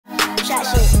trap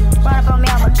shit. Run up on me,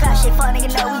 I'ma cut shit. Fuck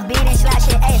nigga, know we beat and slap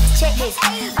shit. Ayy, check this.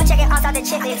 I'm checking off the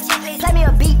checklist. Play me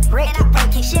a beat, break it.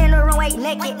 Shit in the room, wait,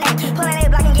 naked. Pullin' that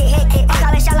block and get hectic. I'm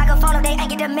calling shot like a phone, they ain't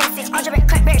get the message. I'm drippin'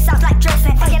 crackberry sauce like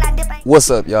dressing. Fucking I dip.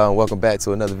 What's up, y'all, and welcome back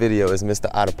to another video. It's Mr.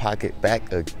 Out of Pocket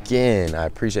back again. I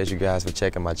appreciate you guys for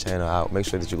checking my channel out. Make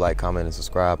sure that you like, comment, and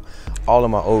subscribe. All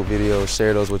of my old videos,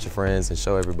 share those with your friends and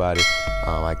show everybody.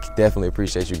 I definitely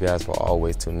appreciate you guys for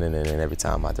always tuning in and every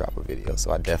time I drop a video.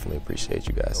 So I definitely appreciate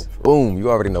you guys. Boom, you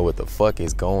already know what the fuck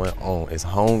is going on. It's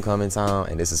homecoming time,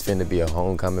 and this is finna be a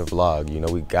homecoming vlog. You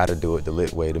know, we gotta do it the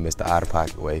lit way, the Mr. Out of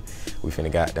Pocket way. We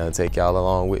finna got done take y'all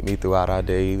along with me throughout our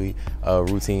daily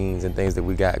routines and things that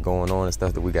we got going on and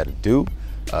stuff that we got to do.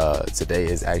 Today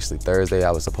is actually Thursday.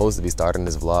 I was supposed to be starting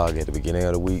this vlog at the beginning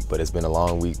of the week, but it's been a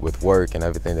long week with work and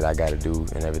everything that I got to do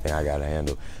and everything I got to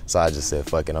handle. So I just said,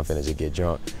 fuck it, I'm finna just get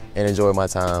drunk and enjoy my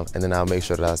time, and then I'll make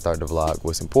sure that I start the vlog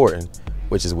what's important,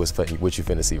 which is what you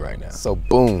finna see right now. So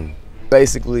boom,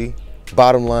 basically,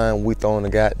 bottom line, we throwing a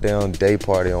goddamn day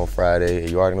party on Friday.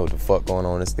 You already know what the fuck going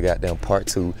on. It's the goddamn part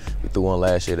 2. We threw one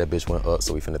last year, that bitch went up,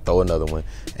 so we finna throw another one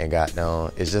and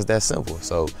goddamn, it's just that simple.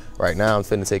 So right now I'm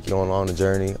finna take you on the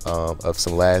journey of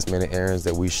some last minute errands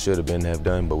that we should have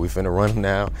done, but we finna run them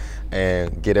now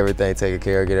and get everything taken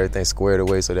care of, get everything squared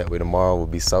away, so that way tomorrow will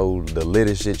be so the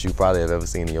littest shit you probably have ever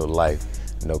seen in your life.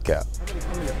 No cap.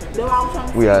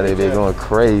 We out there going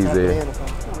crazy.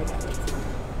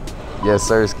 Yes,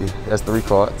 Sirski. That's 3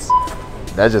 carts.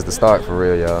 That's just the start for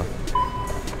real, y'all.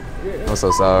 I'm so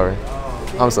sorry.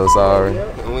 I'm so sorry.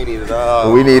 We need it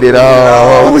all. We need it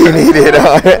all. We need it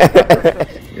all.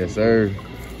 Yes, sir.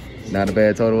 Not a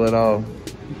bad total at all.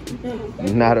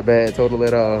 Not a bad total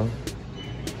at all.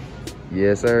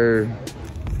 Yes, sir.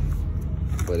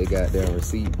 But it got damn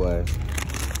receipt, boy.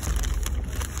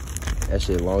 That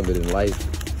shit longer than life.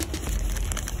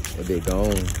 That bit gone.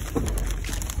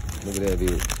 Look at that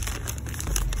bit.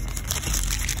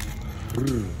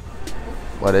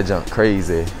 Boy, that junk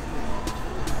crazy.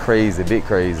 Crazy, bit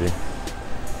crazy.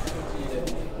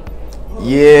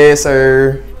 Yes,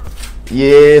 sir.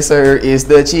 Yes, sir. It's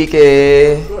the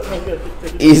chicken.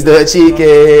 It's the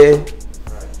chicken.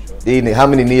 How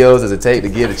many Neos does it take to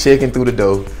get a chicken through the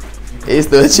door? It's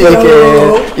the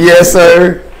chicken. Yes,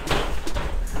 sir.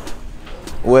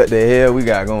 What the hell we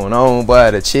got going on,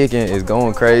 boy? The chicken is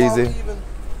going crazy.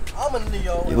 I'm a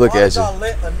Neo. You look at you.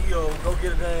 Let a Neo go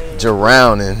get a damn.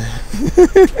 Drowning.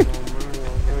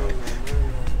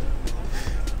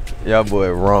 Y'all boy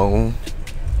wrong.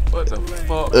 What the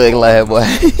fuck? Ugly boy.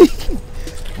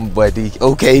 Boy,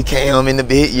 okay, Cam in the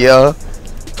bit, yeah.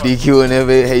 DQ in the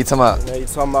bit. Hey, you talking about? Hey, you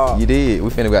talking about? You did. We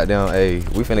finna got down. Hey,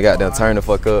 we finna got down. Turn the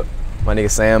fuck up. My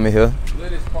nigga Sam in here.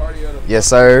 Yes,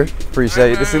 sir.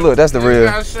 Appreciate it. See, look, that's the real.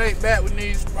 Gotta shake back with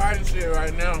these spider shit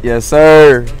right now. Yes,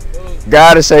 sir.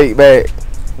 Gotta shake back.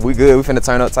 We good. We finna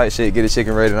turn up tight shit, get the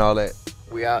chicken ready and all that.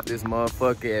 We out this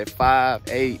motherfucker at 5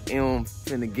 a.m.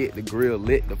 finna get the grill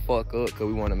lit the fuck up, cause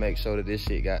we wanna make sure that this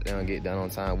shit get done on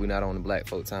time. We not on the black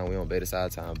folk time, we on beta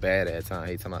side time, bad ass time.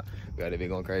 Hey, talking about, we got that bit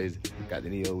going crazy. Got the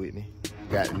Neo with me.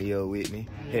 Got the Neo with me.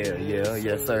 Hell yeah,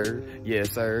 yes sir.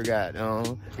 Yes sir, got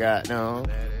on.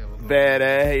 Bad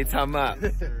ass, hey, talking about.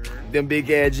 Them big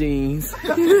ass jeans.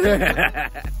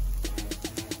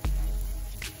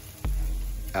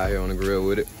 Out here on the grill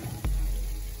with it,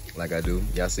 like I do.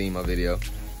 Y'all seen my video.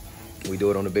 We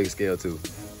do it on the big scale too.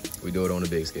 We do it on the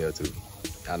big scale too.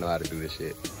 I know how to do this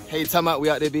shit. Hey, talking about we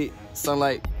out there bit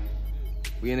sunlight.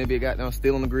 We in there bit goddamn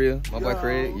still on the grill. My boy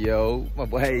Craig, yo, my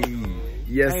boy. Hey,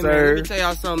 yes hey, sir. Man, let me tell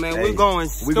y'all something, man. Hey, we going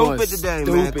stupid today,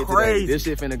 man. Crazy. This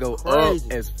shit finna go up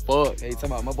as fuck. Hey,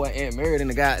 talking about my boy Aunt married in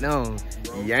the goddamn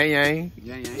yang.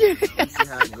 See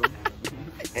how it go.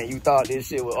 And you thought this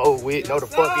shit was over with. No, the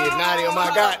fuck is not in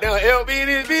my goddamn LB in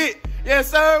this bitch.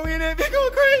 Yes, sir, we in that bitch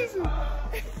going crazy.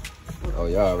 Oh,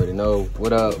 y'all already know.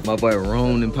 What up? My boy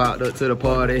Ronan popped up to the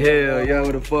party. Hell, y'all,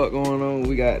 what the fuck going on?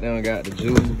 We got the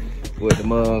juice with the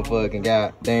motherfucking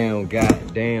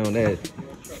goddamn, that's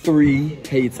 3.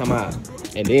 Hey, talking about.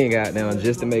 And then goddamn,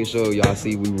 just to make sure y'all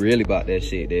see we really about that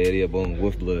shit. There it is, boom,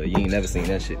 wolf blood. You ain't never seen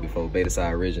that shit before. Beta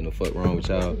side original. Fuck wrong with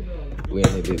y'all? We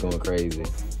in that bitch going crazy.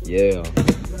 Yeah,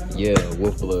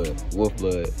 wolf blood.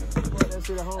 That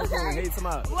shit at homecoming. Hey, come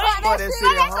out. That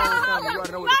shit at homecoming. You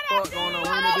already know what the fuck going on. We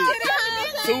in that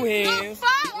bitch. 2 hands.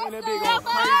 We in that bitch going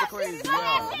crazy. Yeah,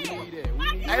 we need that.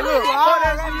 Hey, look. Fuck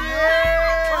that shit.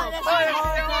 Yeah. Fuck that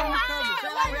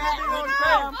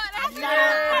homecoming.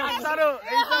 Yeah. Shut up.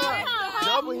 Hey, shut up.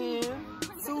 Double hen.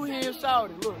 2 hens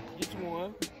shouted. Look, get you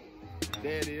one.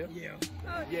 There it is. Yeah.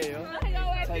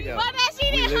 Take out.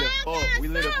 We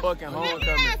lit a fucking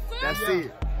homecoming. That's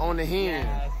it. On the hen.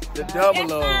 The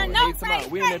double O. Hey, somebody,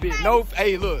 we in that bitch. No,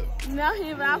 hey, look. No, he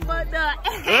about fucked up.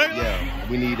 Yeah,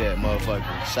 we need that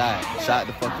motherfucker. Shot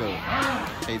the fuck up.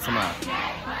 Hey, somebody.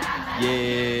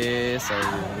 Yeah, sir,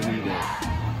 we need that.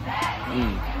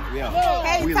 Yeah.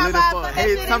 Hey, We lit it fuck.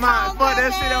 Hey, come on, fuck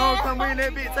that shit at home. Come in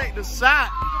that bitch, take the shot.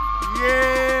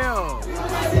 Yeah.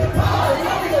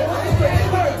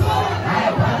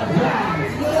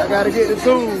 I gotta get the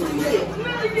tools.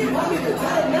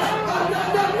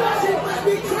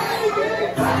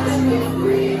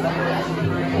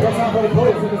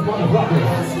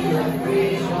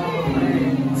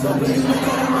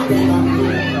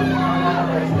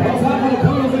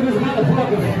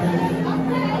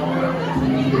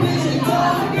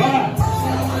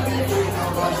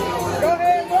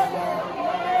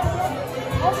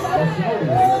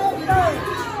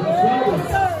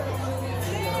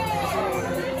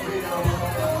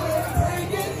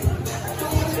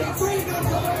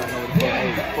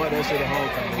 That shit at home.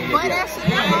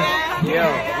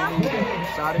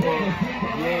 Yeah. Shot him up.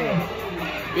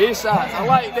 Yeah. Big shots. I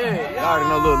like that. Y'all already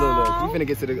know. Look. We finna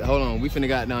get to the. Hold on. We finna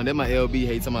got down. That my LB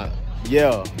hate talking about.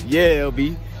 Yeah.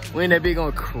 LB. We in that bitch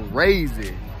going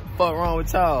crazy. Fuck wrong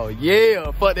with y'all?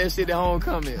 Yeah. Fuck that shit at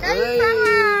homecoming.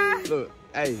 Hey. Look.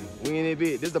 Hey, we in that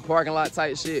bitch. This is the parking lot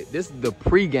type shit. This is the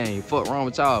pre-game. Fuck wrong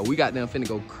with y'all? We got them finna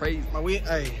go crazy. We in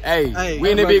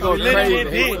that bitch go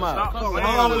crazy.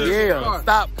 Yeah,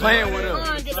 stop playing with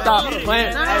them. Stop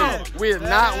playing. Hey, we're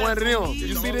not one of them.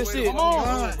 You see this shit?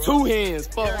 2 hands.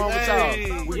 Fuck wrong with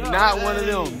y'all? We not one of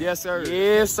them. Yes, sir.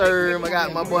 Yes, sir. I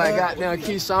got my boy goddamn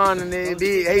Keyshawn in there,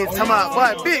 bitch. Hey, come on,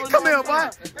 boy. Bitch, come here, boy.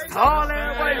 All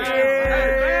that boy.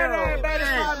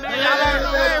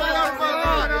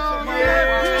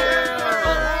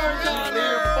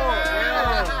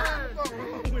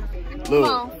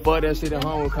 Look, fuck that shit at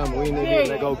homecoming. We in that bitch,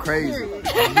 that go crazy.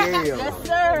 Yeah. Yes,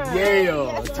 sir.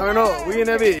 Yeah. Turn up. We in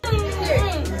that bitch.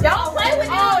 Don't play with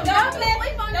them. Don't play.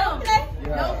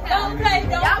 Don't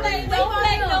play. But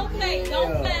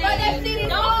that city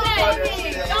don't play.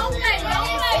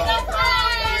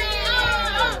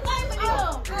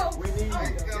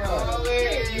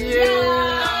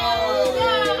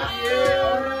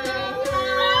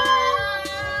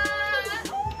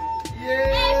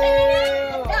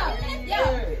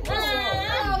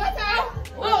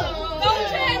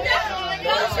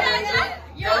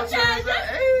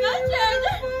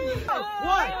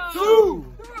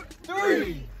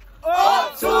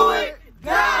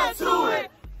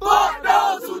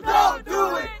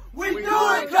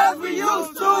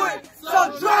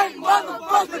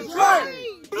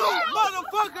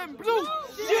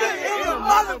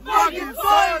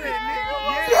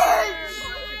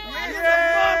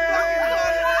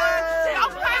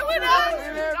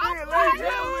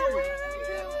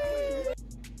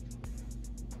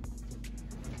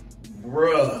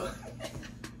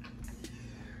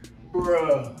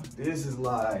 Bruh, this is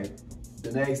like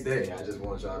the next day. I just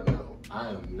want y'all to know, I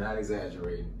am not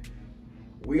exaggerating.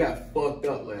 We got fucked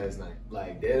up last night.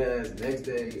 Like dead ass. Next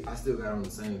day, I still got on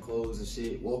the same clothes and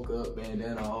shit. Woke up,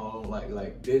 bandana on,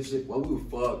 like this shit. Well, we were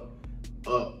fucked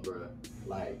up, bruh.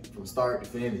 Like from start to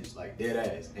finish, like dead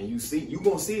ass. And you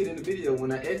gonna see it in the video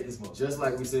when I edit this one. Just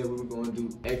like we said we were gonna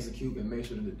do, execute and make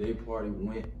sure that the day party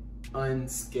went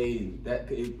unscathed.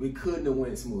 We couldn't have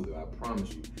went smoother, I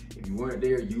promise you. If you weren't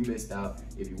there, you missed out.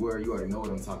 If you were, you already know what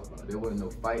I'm talking about. There wasn't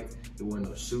no fights, there wasn't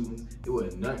no shooting, there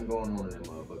wasn't nothing going on in that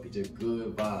motherfucker. Just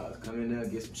good vibes. Come in there,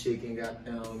 get some chicken,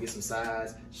 get some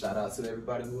sides. Shout out to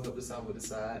everybody who helped us out with the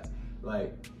sides.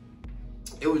 Like,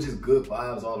 it was just good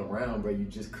vibes all around, bro. You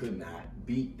just could not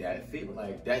beat that feeling.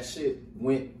 Like, that shit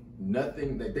went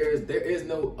nothing. Like, there is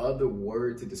no other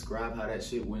word to describe how that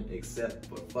shit went except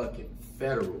for fucking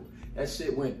federal. That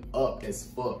shit went up as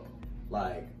fuck.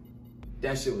 Like,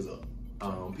 that shit was up.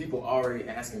 People already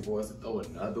asking for us to throw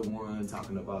another one,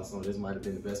 talking about something. This might have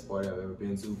been the best party I've ever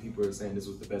been to. People are saying this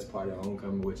was the best party at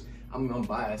homecoming, which I'm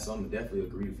biased, so I'm definitely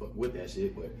agree with that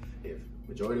shit. But if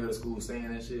majority of the school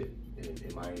saying that shit,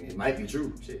 it might be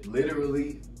true. Shit,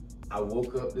 literally, I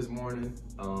woke up this morning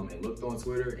and looked on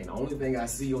Twitter, and the only thing I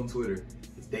see on Twitter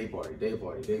is day party, day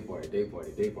party, day party, day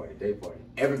party, day party, day party.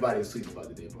 Everybody was tweeting about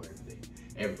the day party today.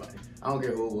 Everybody. I don't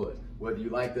care who it was. Whether you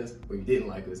liked us or you didn't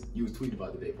like us, you was tweeting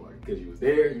about the day party. Because you was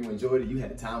there, you enjoyed it, you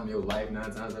had the time of your life 9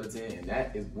 times out of 10, and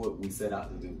that is what we set out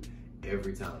to do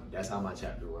every time. That's how my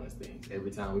chapter runs things.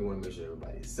 Every time we want to make sure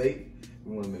everybody is safe,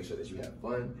 we want to make sure that you have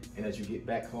fun, and that you get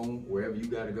back home, wherever you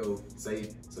got to go,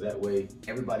 safe, so that way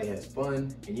everybody has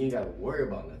fun, and you ain't got to worry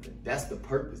about nothing. That's the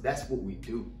purpose. That's what we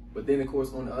do. But then, of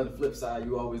course, on the other flip side,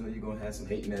 you always know you're gonna have some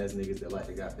hating ass niggas that like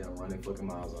to goddamn run their fucking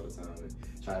miles all the time and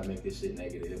try to make this shit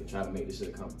negative and try to make this shit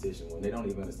a competition when they don't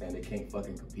even understand they can't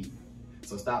fucking compete.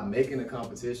 So stop making a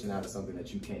competition out of something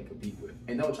that you can't compete with.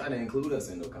 And don't try to include us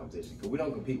in no competition, because we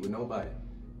don't compete with nobody.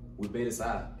 We beta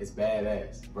side. It's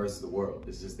badass versus the world.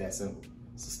 It's just that simple.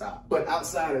 So stop. But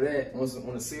outside of that,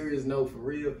 on a serious note, for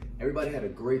real, everybody had a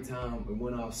great time. It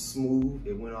went off smooth.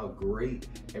 It went off great.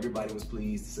 Everybody was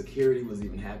pleased. The security was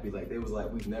even happy. Like, they was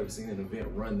like, we've never seen an event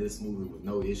run this smoothly with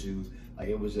no issues. Like,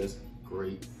 it was just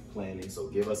great planning. So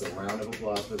give us a round of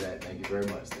applause for that. Thank you very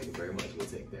much. Thank you very much. We'll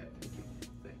take that. Thank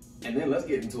you. And then let's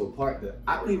get into a part that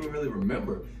I don't even really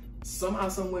remember. Somehow,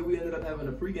 some way, we ended up having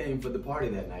a pregame for the party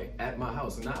that night at my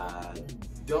house. And I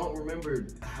don't remember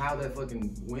how that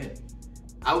fucking went.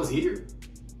 I was here,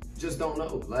 just don't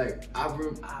know. Like, I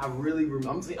really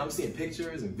remember, I'm seeing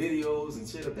pictures and videos and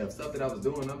shit of that stuff that I was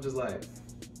doing. I'm just like,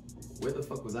 where the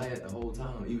fuck was I at the whole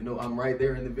time? Even though I'm right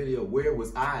there in the video, where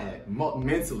was I at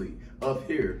mentally up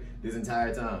here this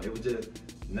entire time? It was just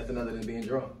nothing other than being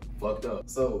drunk, fucked up.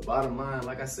 So bottom line,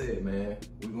 like I said, man,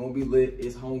 we're gonna be lit.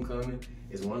 It's homecoming.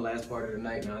 It's one last part of the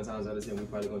night. 9 times out of 10, we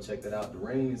probably gonna check that out. The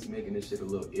rain is making this shit a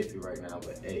little iffy right now,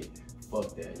 but hey,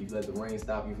 fuck that. You let the rain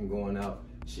stop you from going out,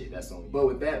 shit, that's on you. But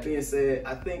with that being said,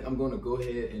 I think I'm gonna go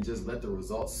ahead and just let the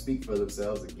results speak for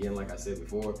themselves. Again, like I said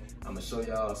before, I'm gonna show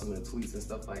y'all some of the tweets and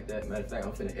stuff like that. Matter of fact,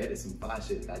 I'm finna edit some fire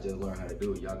shit that I just learned how to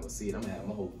do it. Y'all gonna see it. I'm gonna have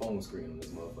my whole phone screen on this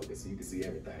motherfucker so you can see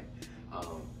everything.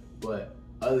 But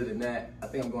other than that, I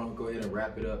think I'm gonna go ahead and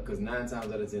wrap it up, because 9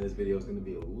 times out of 10, this video is gonna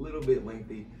be a little bit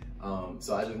lengthy.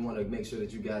 So I just wanna make sure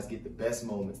that you guys get the best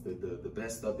moments, the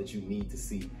best stuff that you need to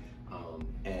see.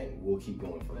 And we'll keep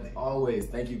going from there. As always,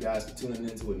 thank you guys for tuning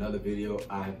in to another video.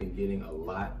 I have been getting a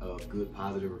lot of good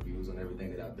positive reviews on everything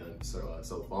that I've done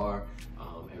so far.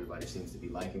 Everybody seems to be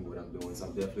liking what I'm doing, so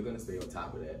I'm definitely gonna stay on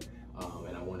top of that.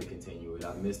 And I wanna continue it.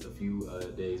 I missed a few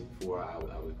days before I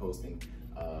was posting.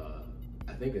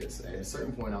 I think at a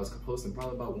certain point I was posting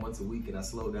probably about once a week, and I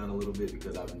slowed down a little bit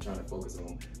because I've been trying to focus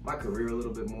on my career a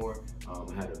little bit more.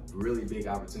 I had a really big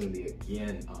opportunity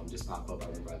again just pop up. I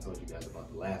remember I told you guys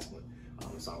about the last one.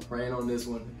 So I'm praying on this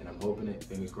one, and I'm hoping it,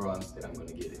 fingers crossed, that I'm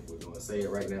gonna get it. We're gonna say it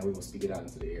right now. We're gonna speak it out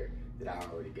into the air that I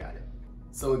already got it.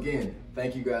 So again,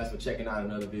 thank you guys for checking out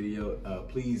another video.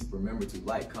 Please remember to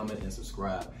like, comment, and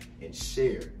subscribe, and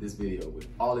share this video with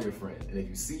all of your friends. And if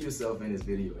you see yourself in this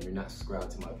video and you're not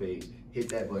subscribed to my page, hit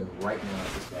that button right now and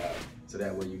subscribe, so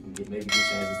that way you can maybe get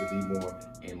chances to be more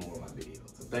and more of my videos.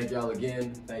 So thank y'all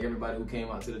again. Thank everybody who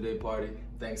came out to the day party.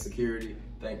 Thanks security.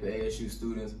 Thank the ASU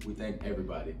students. We thank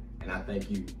everybody. And I thank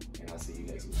you, and I'll see you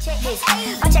next week. Check this.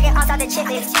 I'm checking Outta the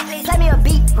checklist. Play me a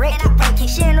beat, break it, break it.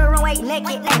 She in the runway,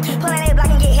 naked. Pulling a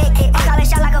block and get hectic. I'm calling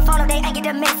shot like a phone, they ain't get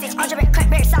the message. I'm dripping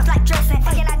crackberry sauce like dressing.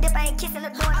 Fucking I dip, I ain't kissing the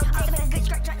door. I'm sipping a good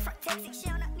skirt, trying to front Texas.